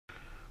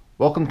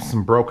Welcome to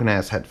some broken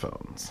ass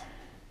headphones.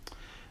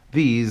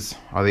 These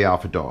are the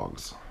Alpha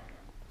Dogs.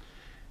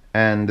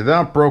 And they're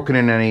not broken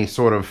in any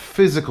sort of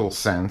physical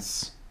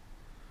sense,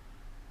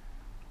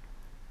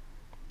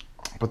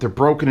 but they're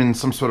broken in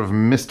some sort of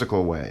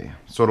mystical way,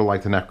 sort of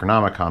like the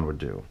Necronomicon would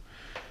do.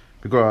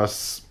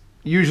 Because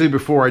usually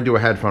before I do a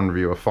headphone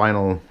review,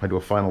 I do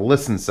a final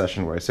listen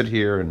session where I sit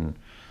here and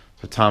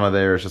Fatama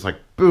there is just like,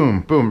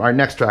 boom, boom, all right,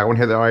 next track, I want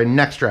to hear that, all right,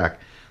 next track.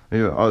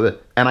 And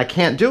I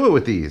can't do it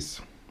with these.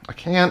 I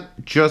can't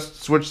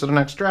just switch to the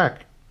next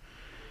track.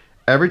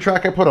 Every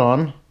track I put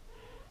on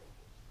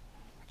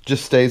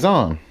just stays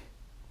on.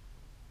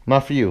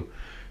 Not for you.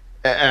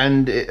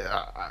 And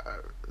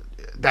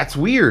that's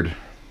weird,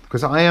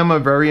 because I am a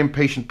very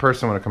impatient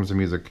person when it comes to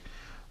music.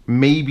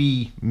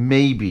 Maybe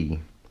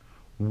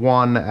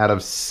 1 out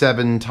of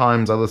 7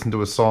 times I listen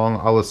to a song,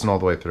 I'll listen all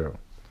the way through.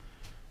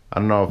 I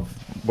don't know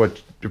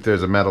if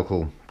there's a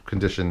medical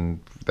condition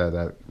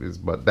that is,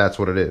 but that's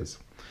what it is.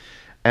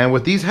 And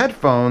with these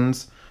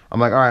headphones, I'm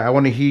like, all right, I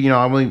want to hear,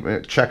 I want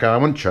to check out, I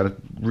want to try to,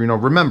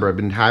 remember, I've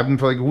been having them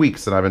for like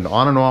weeks, and I've been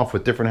on and off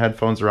with different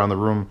headphones around the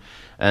room,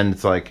 and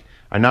it's like,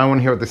 I now want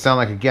to hear what they sound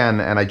like again,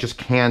 and I just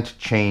can't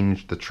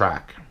change the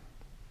track.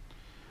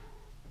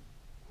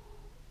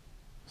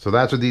 So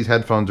that's what these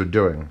headphones are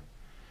doing.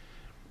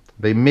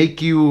 They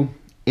make you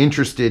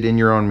interested in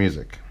your own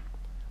music.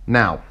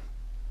 Now,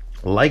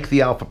 like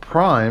the Alpha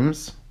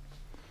Primes,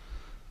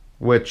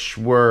 which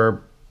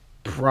were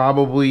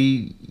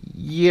probably,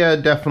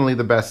 definitely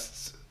the best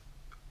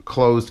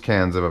closed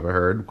cans I've ever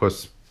heard. Of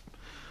course,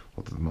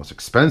 the most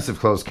expensive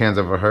closed cans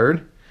I've ever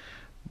heard.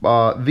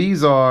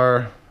 These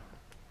are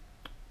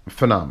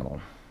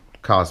phenomenal.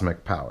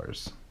 Cosmic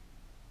Powers.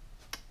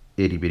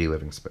 Itty Bitty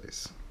Living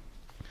Space.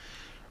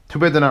 Too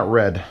bad they're not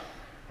red.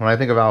 When I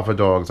think of Alpha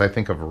Dogs, I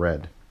think of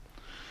red.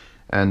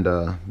 And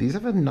these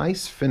have a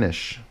nice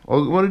finish.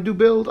 Oh, want to do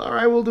build? All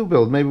right, we'll do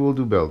build. Maybe we'll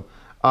do build.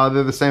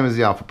 They're the same as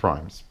the Alpha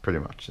Primes, pretty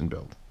much, in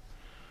build.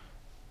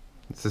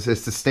 It's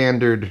the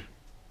standard.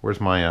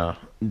 Where's my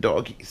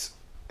doggies?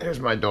 Here's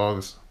my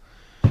dogs.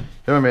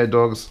 Here are my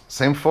dogs.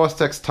 Same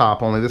Fostex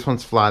top, only this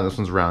one's flat, this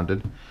one's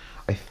rounded.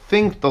 I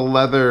think the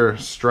leather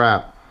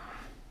strap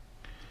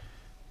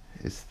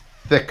is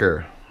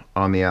thicker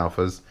on the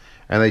Alphas.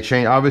 And they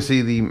change,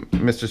 obviously the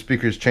Mr.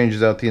 Speakers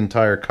changes out the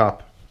entire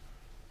cup.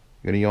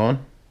 You gonna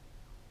yawn?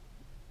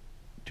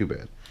 Too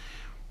bad.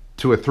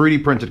 To a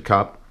 3D printed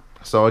cup.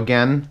 So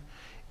again,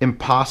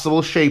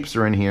 impossible shapes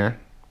are in here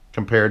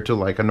compared to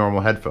like a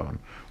normal headphone.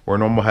 Where a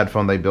normal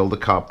headphone, they build a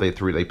cup, they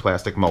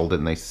plastic mold it,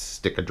 and they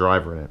stick a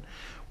driver in it.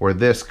 Where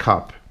this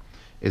cup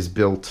is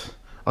built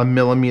a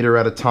millimeter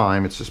at a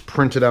time. It's just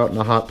printed out in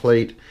a hot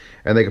plate,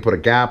 and they can put a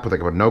gap, or they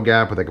can put no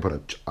gap, or they can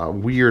put a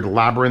weird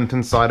labyrinth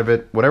inside of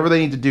it. Whatever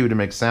they need to do to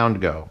make sound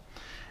go.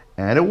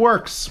 And it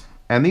works.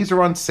 And these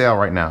are on sale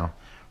right now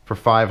for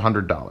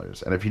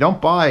 $500. And if you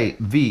don't buy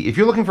if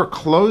you're looking for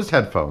closed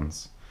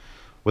headphones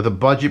with a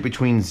budget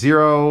between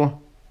 0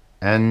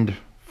 and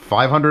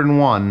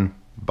 501,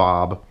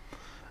 Bob,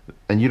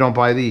 and you don't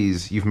buy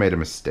these, you've made a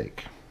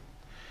mistake.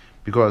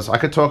 Because I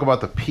could talk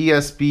about the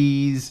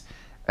PSBs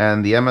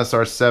and the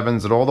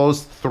MSR7s and all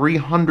those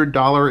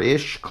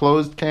 $300-ish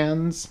closed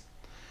cans,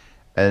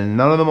 and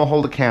none of them will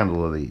hold a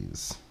candle to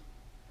these.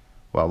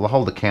 Well, they'll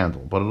hold a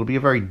candle, but it'll be a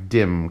very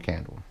dim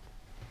candle.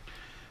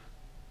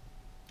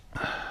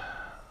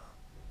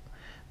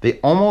 They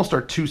almost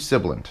are too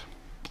sibilant.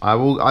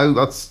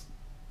 Let's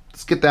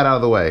get that out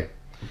of the way.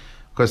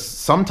 Because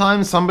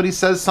sometimes somebody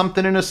says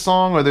something in a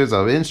song, or there's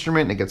an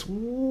instrument and it gets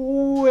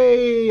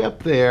way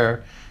up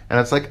there, and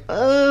it's like,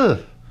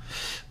 and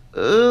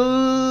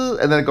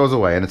then it goes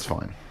away and it's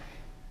fine.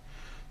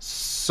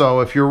 So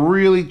if you're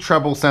really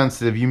treble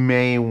sensitive, you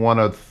may want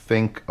to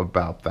think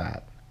about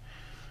that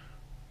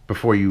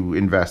before you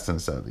invest in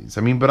some of these.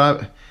 I mean,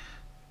 but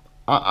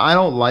I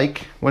don't like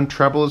when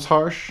treble is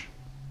harsh.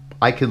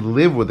 I could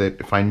live with it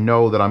if I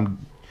know that I'll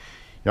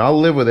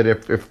live with it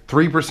if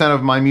 3%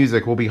 of my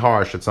music will be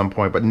harsh at some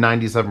point, but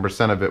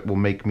 97% of it will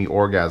make me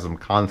orgasm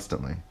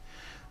constantly.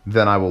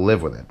 Then I will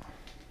live with it.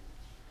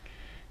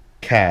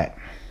 Cat.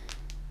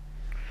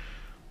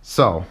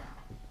 So,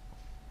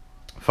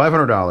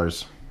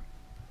 $500.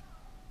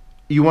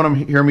 You want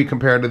to hear me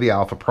compare to the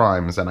Alpha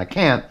Primes, and I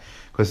can't,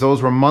 because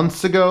those were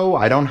months ago.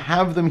 I don't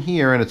have them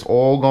here, and it's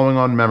all going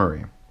on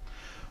memory.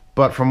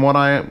 But from what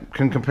I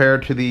can compare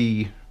to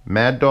the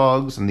Mad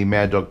Dogs and the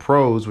Mad Dog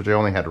Pros, which I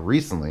only had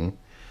recently,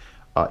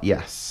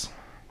 yes.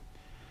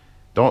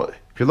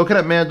 If you're looking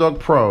at Mad Dog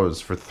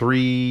Pros for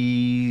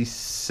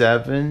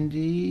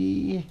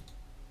 $370,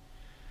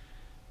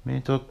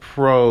 Mad Dog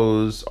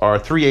Pros are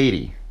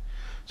 $380.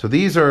 So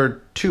these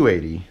are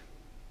 $280,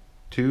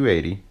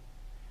 $270.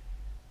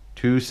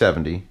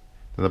 And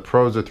the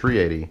Pros are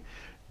 $380.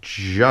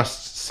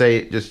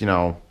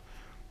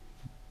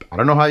 I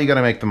don't know how you got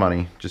to make the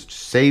money. Just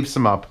save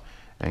some up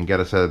and get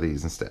a set of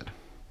these instead.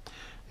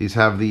 These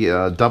have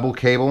the double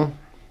cable.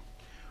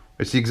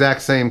 It's the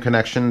exact same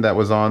connection that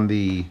was on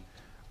the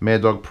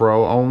Mad Dog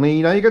Pro,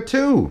 only now you got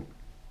 2.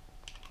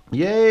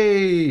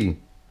 Yay!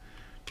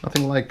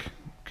 Nothing like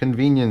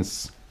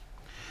Convenience.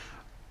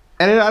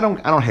 And I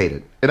don't hate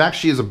it. It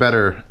actually is a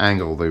better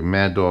angle. The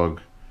Mad Dog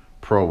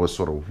Pro was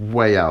sort of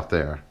way out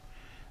there.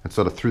 And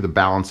sort of threw the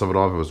balance of it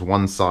off. It was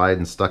one side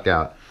and stuck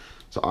out.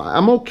 So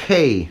I'm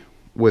okay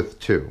with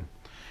 2.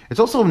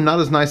 It's also not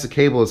as nice a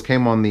cable as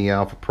came on the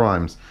Alpha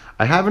Primes.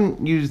 I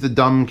haven't used the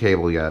dumb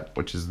cable yet,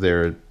 which is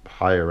their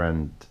higher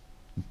end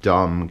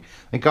dumb.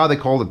 Thank God they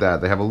called it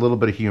that. They have a little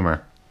bit of humor.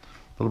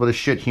 A little bit of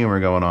shit humor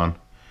going on.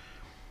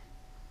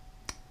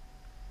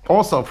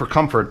 Also, for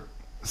comfort,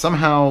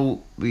 somehow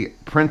the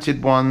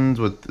printed ones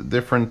with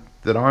different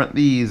that aren't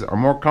these are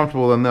more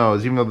comfortable than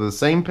those, even though they're the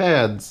same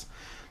pads,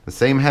 the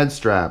same head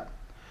strap.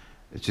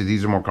 It's just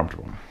these are more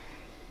comfortable.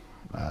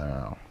 I don't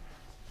know.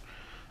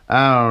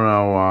 I don't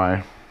know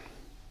why.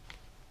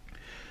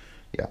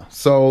 Yeah.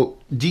 So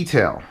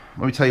detail.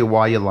 Let me tell you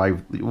why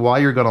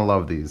you're gonna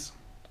love these.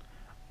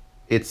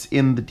 It's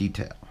in the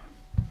detail.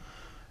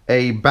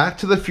 A Back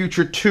to the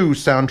Future 2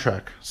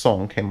 soundtrack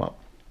song came up.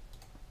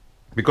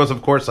 Because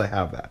of course I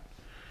have that.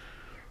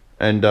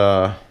 And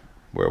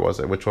where was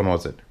it? Which one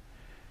was it?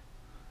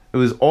 It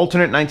was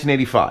Alternate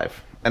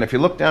 1985. And if you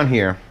look down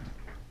here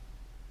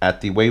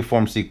at the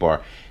waveform seek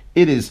bar,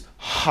 it is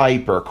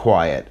hyper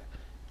quiet.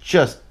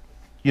 Just,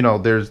 you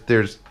know,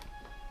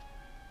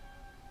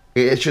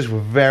 it's just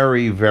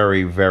very,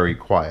 very, very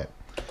quiet.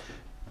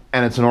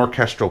 And it's an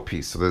orchestral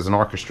piece, so there's an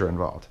orchestra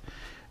involved.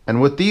 And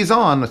with these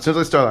on, as soon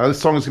as I started, this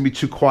song was going to be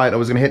too quiet, I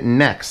was going to hit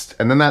next.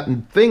 And then that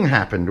thing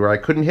happened where I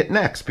couldn't hit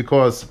next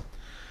because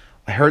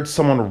I heard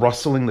someone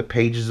rustling the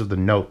pages of the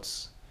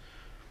notes,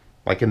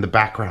 like in the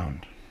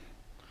background.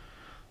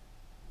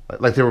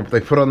 Like they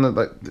put on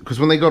the, because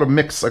when they go to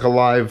mix like a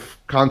live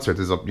concert,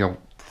 there's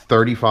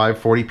 35,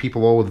 40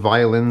 people all with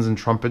violins and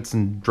trumpets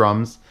and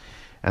drums.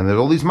 And there's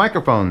all these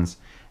microphones.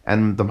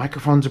 And the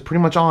microphones are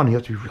pretty much on. You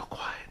have to be real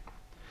quiet.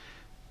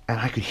 And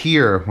I could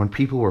hear when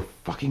people were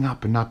fucking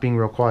up and not being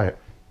real quiet.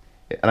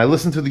 And I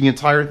listened to the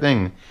entire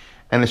thing.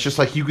 And it's just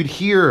like you could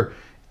hear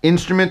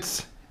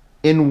instruments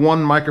in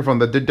one microphone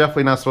that they're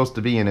definitely not supposed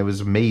to be in. It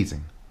was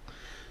amazing.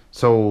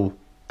 So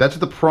that's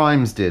what the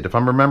Primes did. If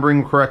I'm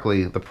remembering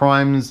correctly, the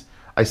Primes,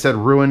 I said,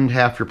 ruined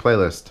half your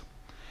playlist.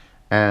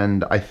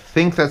 And I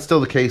think that's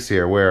still the case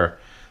here, where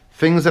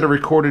things that are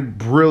recorded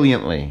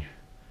brilliantly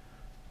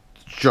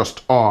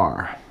just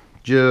are.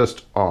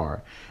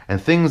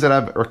 And things that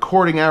have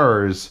recording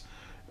errors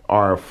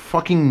are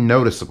fucking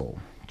noticeable.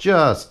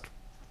 Just,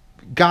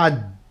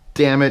 god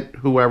damn it,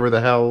 whoever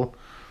the hell.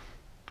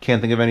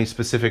 Can't think of any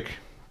specific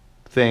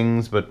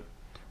things, but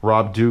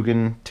Rob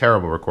Dugan,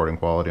 terrible recording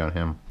quality on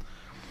him.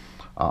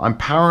 I'm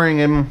powering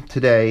him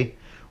today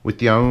with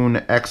the Own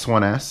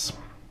X1S,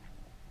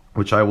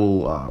 which I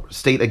will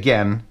state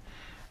again,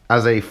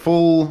 as a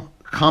full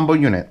combo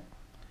unit.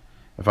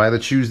 If I had to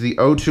choose the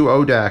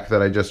O2 ODAC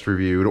that I just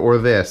reviewed, or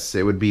this,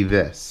 it would be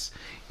this.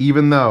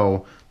 Even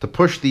though, to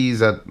push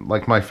these at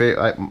like my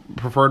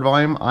preferred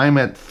volume, I'm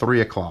at 3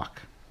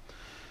 o'clock.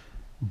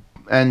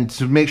 And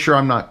to make sure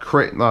I'm not,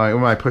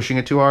 am I pushing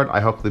it too hard,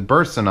 I hook the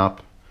Burson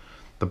up,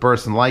 the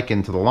Burson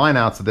Lycan to the line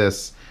outs of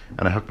this,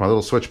 and I hook my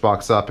little switch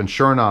box up, and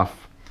sure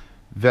enough,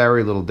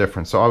 very little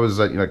difference. So I was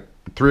at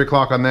 3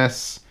 o'clock on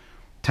this,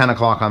 10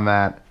 o'clock on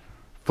that,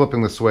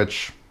 flipping the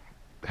switch,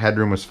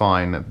 headroom was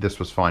fine, this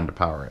was fine to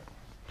power it.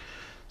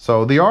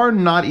 So they are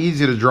not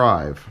easy to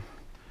drive,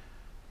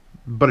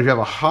 but if you have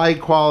a high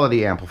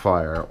quality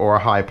amplifier or a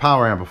high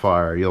power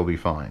amplifier, you'll be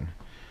fine.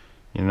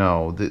 You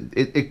know,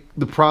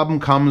 the problem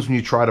comes when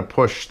you try to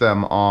push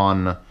them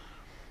on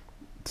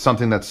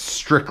something that's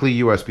strictly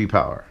USB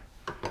power.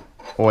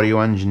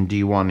 Audio Engine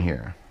D1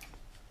 here,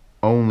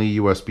 only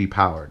USB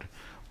powered.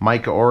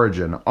 Mica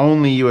Origin,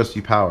 only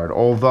USB powered.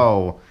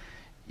 Although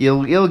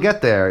it'll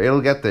get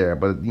there,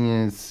 but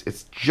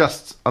it's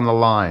just on the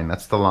line.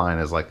 That's the line,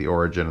 is like the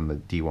Origin and the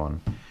D1.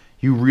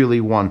 You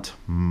really want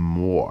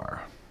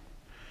more.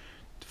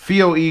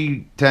 FIO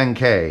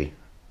E10K,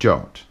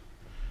 don't.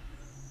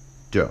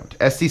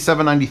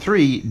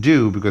 ST793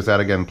 do, because that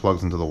again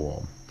plugs into the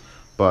wall.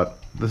 But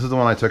this is the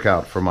one I took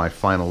out for my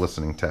final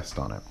listening test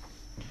on it.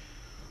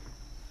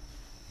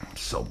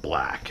 It's so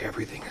black.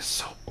 Everything is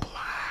so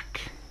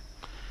black.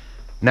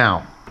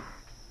 Now,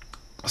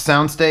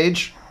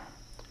 soundstage.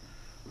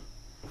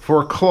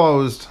 For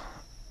closed,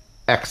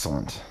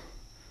 excellent.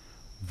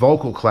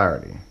 Vocal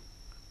clarity,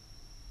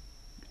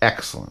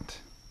 excellent.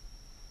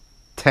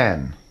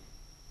 10.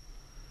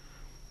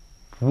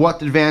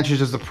 What advantage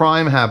does the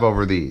Prime have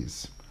over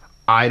these?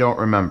 I don't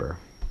remember.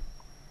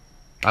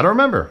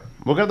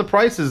 Look at the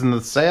prices and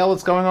the sale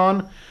that's going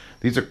on.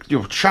 These are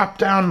chopped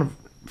down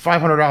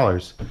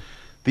 $500.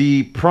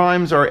 The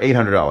Primes are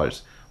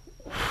 $800.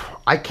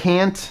 I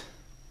can't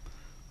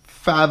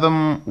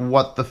fathom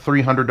what the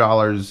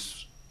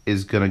 $300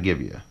 is gonna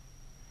give you.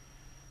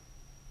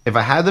 If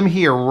I had them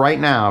here right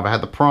now, if I had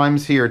the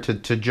Primes here to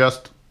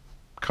just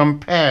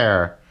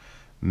compare,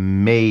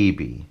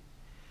 maybe.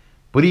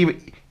 But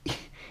even,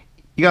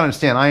 you gotta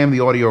understand, I am the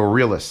audio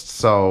realist,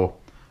 so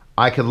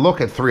I could look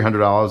at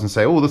 $300 and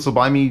say, oh, this will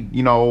buy me,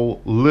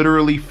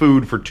 literally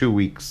food for 2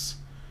 weeks.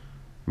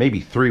 Maybe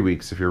 3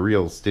 weeks if you're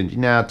real stingy.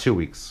 Nah, 2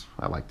 weeks.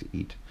 I like to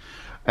eat.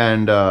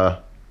 And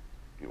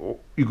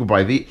you could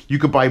buy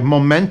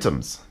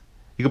Momentums.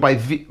 You could buy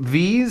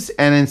these,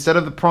 and instead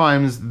of the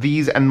primes,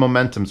 these and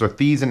Momentums, or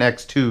these and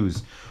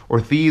X2s, or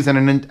these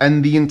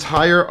and the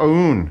entire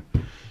Aoun.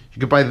 You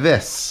could buy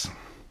this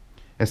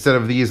instead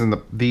of these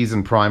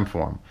in prime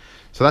form.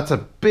 So that's a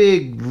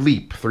big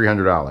leap,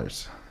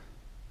 $300.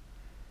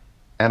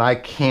 And I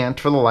can't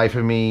for the life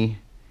of me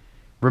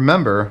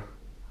remember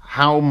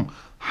how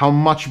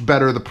much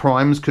better the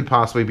primes could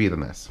possibly be than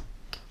this.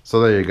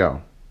 So there you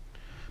go.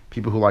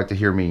 People who like to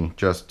hear me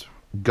just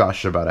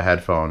gush about a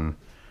headphone,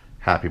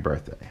 happy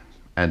birthday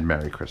and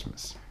Merry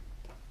Christmas.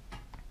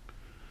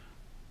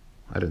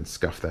 I didn't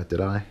scuff that,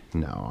 did I?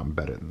 No, I'm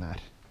better than that.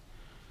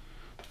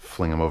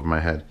 Fling them over my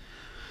head.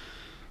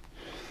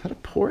 Is that a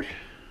port?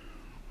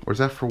 Or is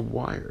that for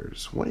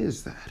wires? What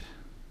is that?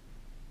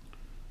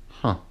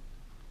 Huh.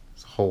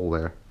 There's a hole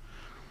there.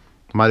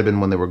 Might have been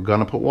when they were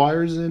gonna put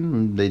wires in,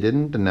 and they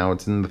didn't, and now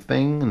it's in the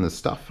thing and the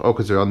stuff. Oh,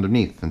 because they're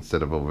underneath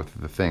instead of over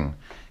the thing.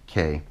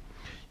 Okay.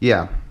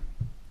 Yeah.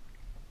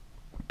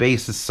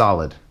 Bass is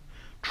solid.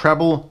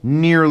 Treble,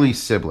 nearly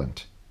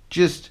sibilant.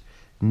 Just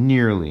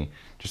nearly.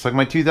 Just like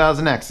my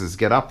 2000Xs.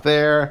 Get up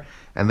there,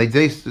 and the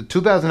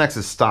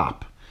 2000Xs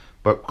stop.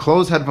 But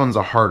closed headphones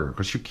are harder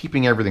because you're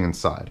keeping everything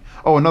inside.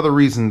 Oh, another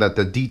reason that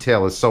the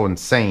detail is so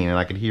insane, and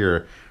I could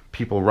hear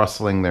people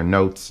rustling their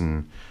notes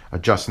and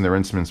adjusting their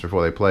instruments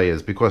before they play,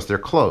 is because they're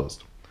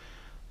closed.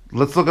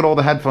 Let's look at all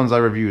the headphones I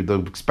reviewed,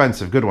 the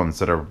expensive, good ones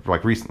that are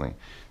like recently.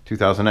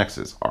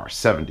 2000Xs are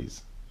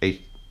 70s.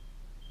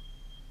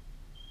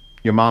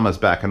 Your mama's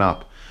backing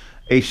up.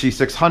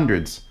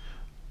 HC600s.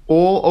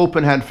 All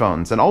open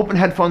headphones. And open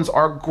headphones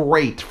are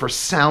great for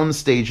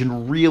soundstage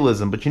and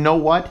realism. But you know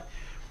what?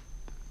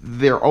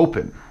 They're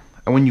open.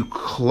 And when you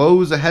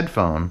close a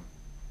headphone,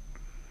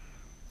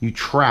 you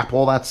trap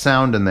all that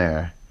sound in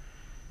there.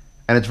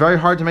 And it's very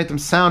hard to make them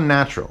sound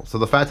natural. So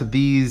the fact that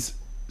these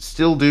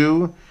still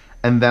do,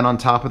 and then on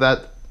top of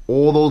that,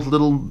 all those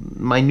little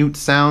minute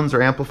sounds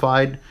are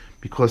amplified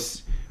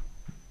because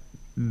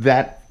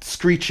that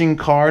screeching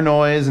car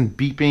noise and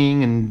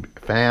beeping and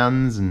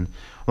fans, and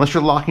unless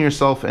you're locking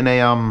yourself in a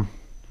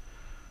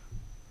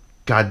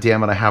god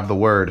damn it, I have the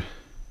word,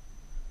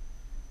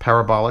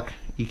 parabolic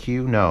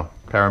EQ? No.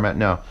 Paramet?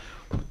 No.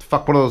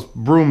 Fuck, one of those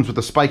rooms with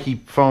the spiky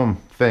foam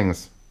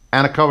things.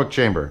 Anechoic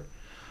chamber.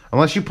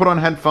 Unless you put on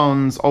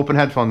headphones, open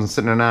headphones, and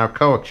sit in an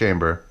anechoic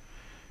chamber,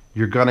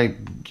 you're gonna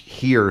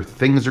hear,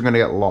 things are gonna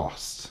get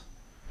lost.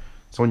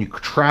 So when you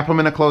trap them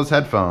in a closed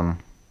headphone,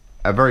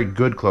 a very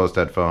good closed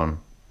headphone,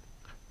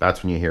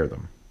 that's when you hear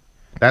them.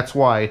 That's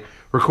why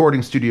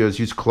recording studios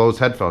use closed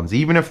headphones.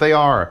 Even if they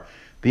are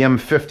the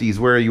M50s,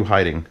 where are you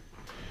hiding?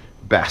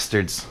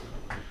 Bastards.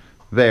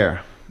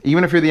 There.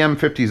 Even if you're the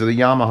M50s or the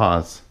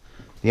Yamahas,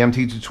 the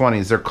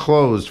MT220s, they're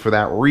closed for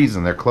that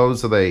reason. They're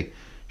closed so they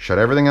shut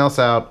everything else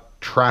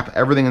out, trap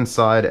everything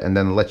inside, and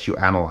then let you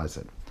analyze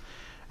it.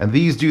 And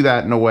these do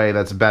that in a way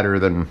that's better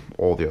than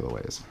all the other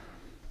ways.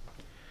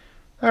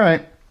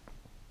 Alright.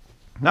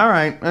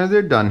 Alright,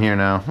 they're done here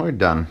now. We're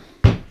done.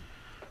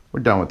 We're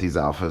done with these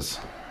alphas.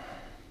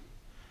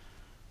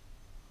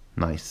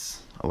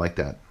 Nice. I like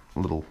that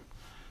little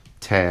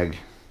tag.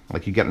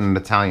 Like you get in an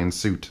Italian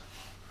suit.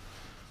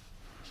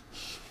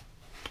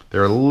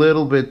 They're a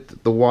little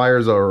bit, the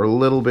wires are a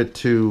little bit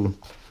too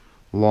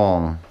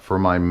long for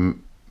my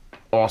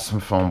awesome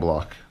foam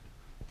block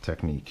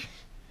technique.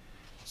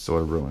 So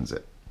it ruins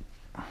it.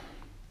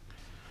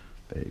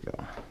 There you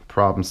go.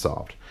 Problem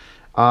solved.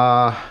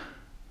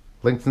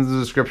 Links in the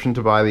description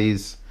to buy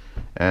these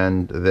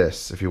and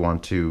this if you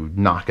want to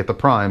not get the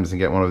primes and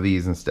get one of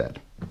these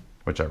instead,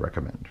 which I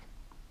recommend.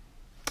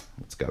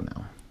 Let's go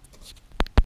now.